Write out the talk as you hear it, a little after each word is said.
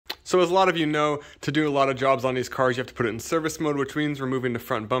So as a lot of you know, to do a lot of jobs on these cars, you have to put it in service mode, which means removing the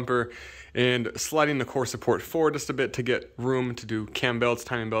front bumper and sliding the core support forward just a bit to get room to do cam belts,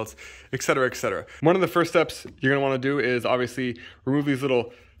 timing belts, etc., etc. One of the first steps you're gonna wanna do is obviously remove these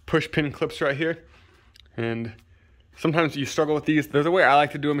little push pin clips right here. And sometimes you struggle with these. There's a way I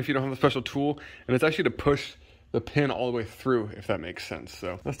like to do them if you don't have a special tool, and it's actually to push the pin all the way through, if that makes sense.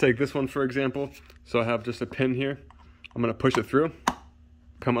 So let's take this one for example. So I have just a pin here. I'm gonna push it through.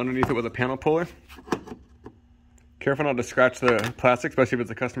 Come underneath it with a panel puller. Careful not to scratch the plastic, especially if it's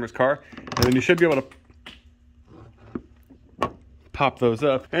a customer's car. And then you should be able to pop those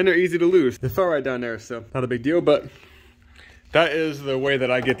up. And they're easy to lose. They fell right down there, so not a big deal, but that is the way that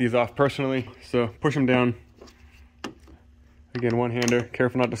I get these off personally. So push them down. Again, one-hander.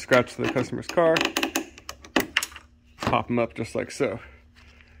 Careful not to scratch the customer's car. Pop them up just like so.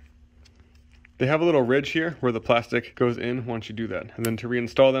 They have a little ridge here where the plastic goes in once you do that. And then to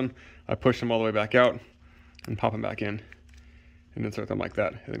reinstall them, I push them all the way back out and pop them back in and insert them like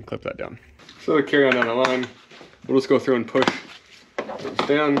that and then clip that down. So to carry on down the line, we'll just go through and push those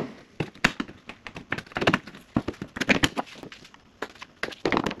down.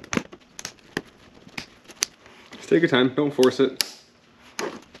 Just take your time, don't force it.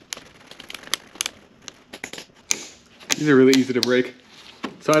 These are really easy to break.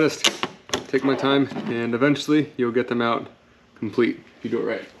 So I just take my time and eventually you'll get them out complete if you do it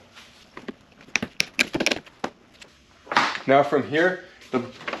right. Now from here, the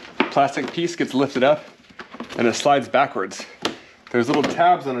plastic piece gets lifted up and it slides backwards. There's little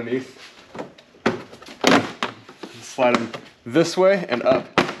tabs underneath. Slide them this way and up.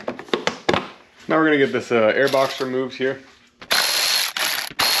 Now we're gonna get this air box removed here.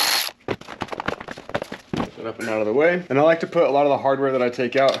 Get it up and out of the way. And I like to put a lot of the hardware that I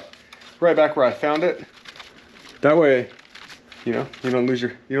take out right back where I found it. That way, you know, you don't lose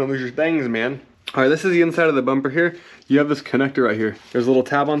your things, man. All right, this is the inside of the bumper here. You have this connector right here. There's a little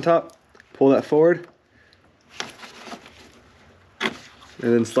tab on top. Pull that forward. And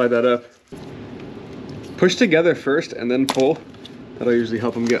then slide that up. Push together first and then pull. That'll usually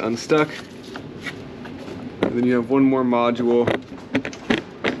help them get unstuck. And then you have one more module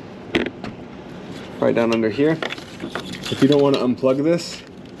right down under here. If you don't want to unplug this,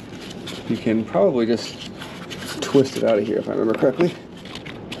 you can probably just twist it out of here if I remember correctly.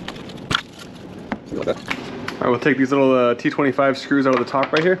 All right, we'll take these little T25 screws out of the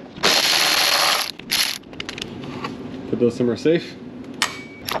top right here. Put those somewhere safe.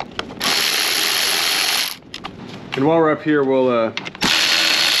 And while we're up here, we'll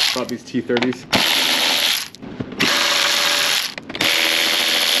about these T30s.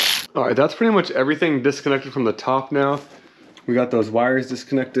 All right, that's pretty much everything disconnected from the top now. We got those wires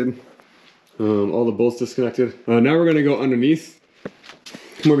disconnected, all the bolts disconnected. Now we're gonna go underneath.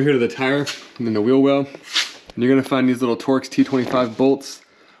 Come over here to the tire and then the wheel well. And you're gonna find these little Torx T25 bolts.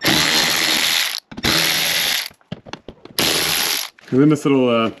 And then this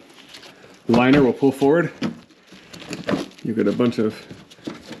little liner will pull forward. You get a bunch of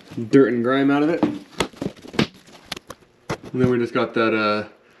dirt and grime out of it. And then we just got that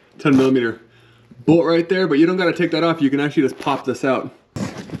 10mm bolt right there, but you don't gotta take that off. You can actually just pop this out.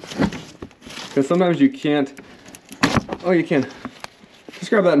 Because sometimes you can't, oh you can. Just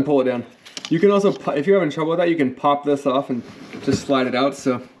grab that and pull it down. You can also, if you're having trouble with that, you can pop this off and just slide it out,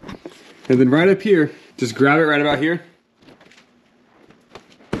 so. And then right up here, just grab it right about here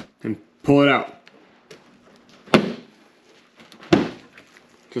and pull it out.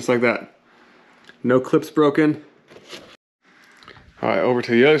 Just like that. No clips broken. All right, over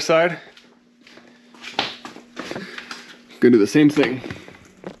to the other side. Gonna do the same thing.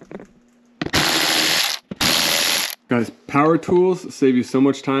 Guys, power tools save you so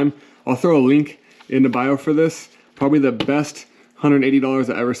much time. I'll throw a link in the bio for this. Probably the best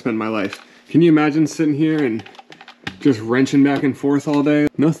 $180 I ever spent in my life. Can you imagine sitting here and just wrenching back and forth all day?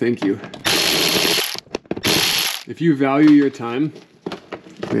 No, thank you. If you value your time,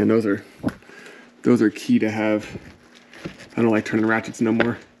 man, those are key to have. I don't like turning ratchets no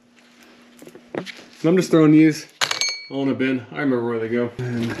more. So I'm just throwing these all in a bin. I remember where they go.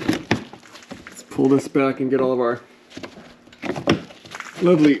 And let's pull this back and get all of our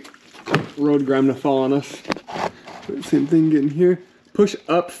lovely road grime to fall on us. Same thing getting here. Push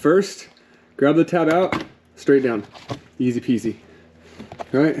up first, grab the tab out, straight down. Easy peasy.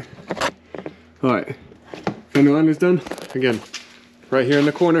 All right. Fender liner's done. Again, right here in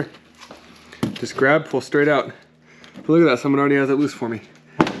the corner. Just grab, pull straight out. Look at that, someone already has it loose for me.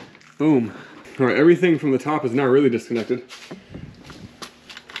 Boom. All right, everything from the top is now really disconnected.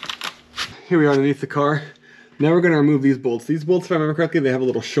 Here we are underneath the car. Now we're gonna remove these bolts. These bolts, if I remember correctly, they have a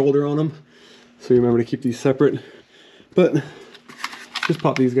little shoulder on them. So you remember to keep these separate. But just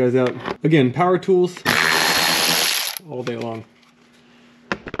pop these guys out. Again, power tools all day long.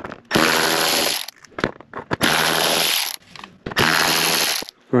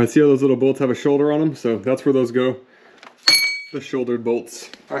 All right, see how those little bolts have a shoulder on them? So that's where those go, the shouldered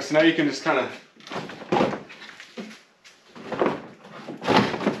bolts. All right, so now you can just kind of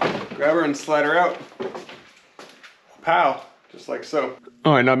grab her and slide her out. Pow, just like so.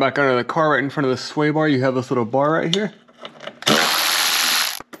 All right, now back under the car, right in front of the sway bar, you have this little bar right here.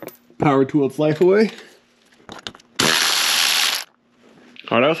 Power tool its life away.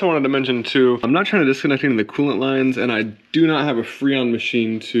 All right, I also wanted to mention too, I'm not trying to disconnect any of the coolant lines, and I do not have a Freon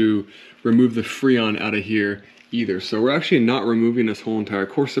machine to remove the Freon out of here either. So we're actually not removing this whole entire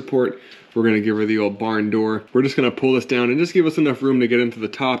core support. We're gonna give her the old barn door. We're just gonna pull this down and just give us enough room to get into the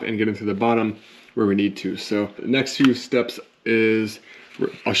top and get into the bottom where we need to. So the next few steps is,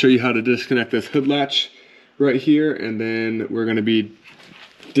 I'll show you how to disconnect this hood latch right here, and then we're gonna be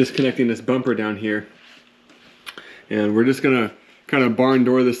disconnecting this bumper down here. And we're just gonna kind of barn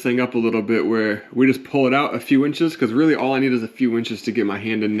door this thing up a little bit, where we just pull it out a few inches, because really all I need is a few inches to get my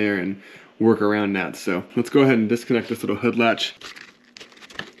hand in there and work around that. So let's go ahead and disconnect this little hood latch.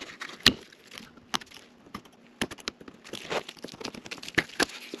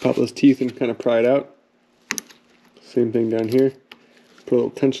 Pop those teeth and kind of pry it out. Same thing down here. Put a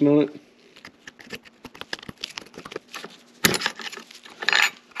little tension on it.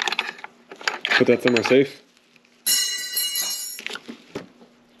 Put that somewhere safe.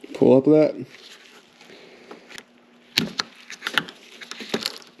 Pull up that.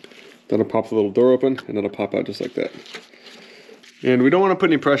 That'll pop the little door open, and it'll pop out just like that. And we don't want to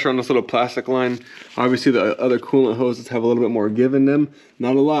put any pressure on this little plastic line. Obviously the other coolant hoses have a little bit more give in them.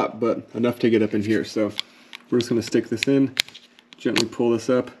 Not a lot, but enough to get up in here. So we're just going to stick this in, gently pull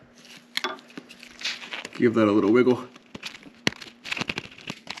this up, give that a little wiggle.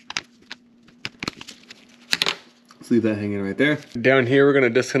 Leave that hanging right there. Down here, we're going to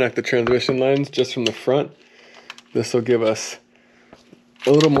disconnect the transmission lines just from the front. This will give us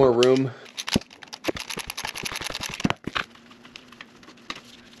a little more room.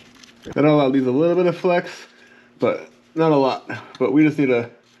 That'll leave a little bit of flex, but not a lot. But we just need a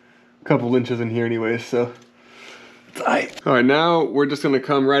couple inches in here anyway, so tight. All right, now we're just going to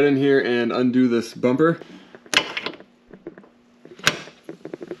come right in here and undo this bumper.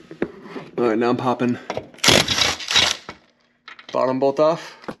 All right, now I'm popping bottom bolt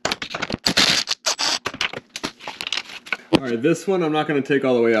off. All right, this one I'm not going to take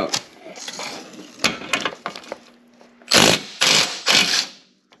all the way out.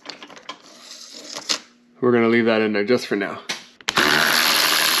 We're going to leave that in there just for now.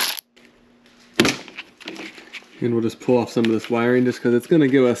 And we'll just pull off some of this wiring just because it's going to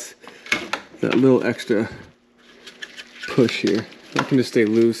give us that little extra push here. That can just stay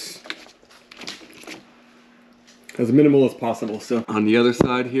loose as minimal as possible. So on the other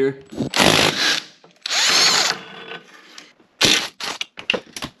side here,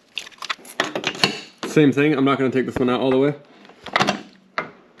 same thing. I'm not going to take this one out all the way.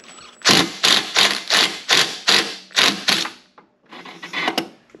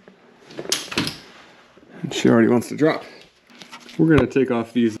 And she already wants to drop. We're going to take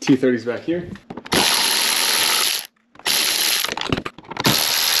off these T30s back here.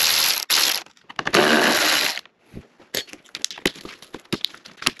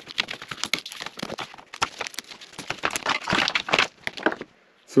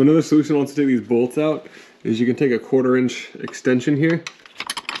 So another solution once you take these bolts out is you can take a 1/4 inch extension here.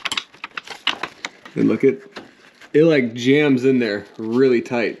 And look, it like jams in there really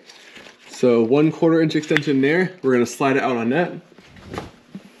tight. So 1/4 inch extension there, we're gonna slide it out on that.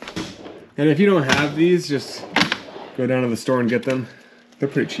 And if you don't have these, just go down to the store and get them. They're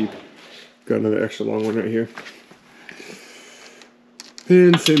pretty cheap. Got another extra long one right here.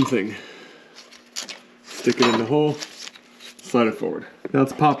 And same thing. Stick it in the hole, slide it forward. Now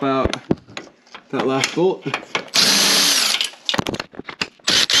let's pop out that last bolt.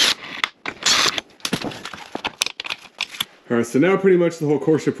 All right, so now pretty much the whole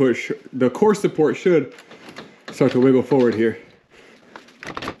core support, should start to wiggle forward here.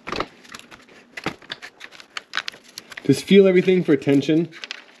 Just feel everything for tension.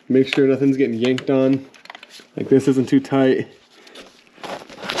 Make sure nothing's getting yanked on. Like this isn't too tight.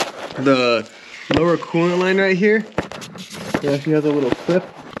 The lower coolant line right here, it actually has a little clip.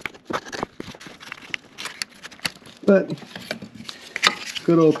 But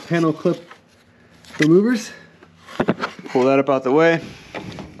good old panel clip removers. Pull that up out the way.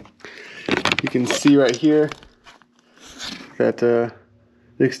 You can see right here, that the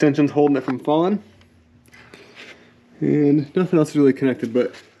extension's holding it from falling. And nothing else is really connected,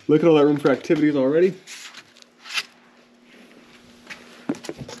 but look at all that room for activities already.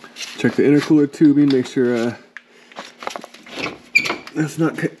 Check the intercooler tubing, make sure that's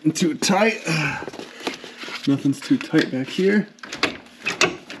not getting too tight. Nothing's too tight back here.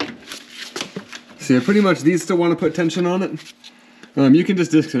 So yeah, pretty much these still want to put tension on it. You can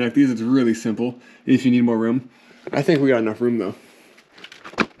just disconnect these, it's really simple if you need more room. I think we got enough room though.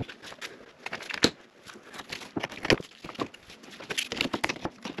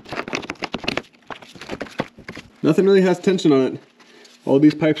 Nothing really has tension on it. All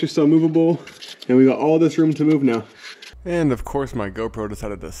these pipes are still movable, and we got all this room to move now. And of course my GoPro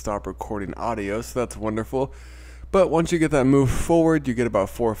decided to stop recording audio, so that's wonderful. But once you get that move forward, you get about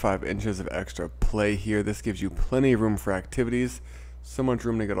 4 or 5 inches of extra play here. This gives you plenty of room for activities, so much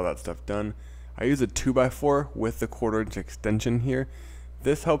room to get all that stuff done. I use a 2x4 with the 1/4 inch extension here.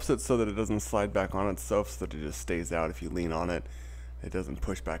 This helps it so that it doesn't slide back on itself, so that it just stays out if you lean on it. It doesn't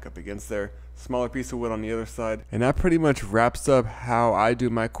push back up against there. Smaller piece of wood on the other side. And that pretty much wraps up how I do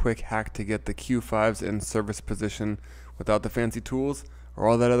my quick hack to get the Q5s in service position without the fancy tools or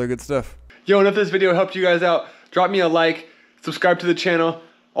all that other good stuff. Yo, and if this video helped you guys out, drop me a like, subscribe to the channel.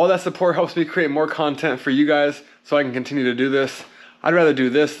 All that support helps me create more content for you guys so I can continue to do this. I'd rather do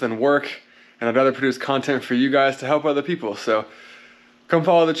this than work, and I'd rather produce content for you guys to help other people. So come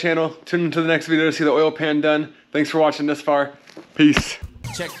follow the channel, tune into the next video to see the oil pan done. Thanks for watching this far. Peace.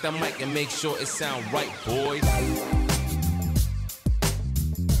 Check the mic and make sure it sound right, boys.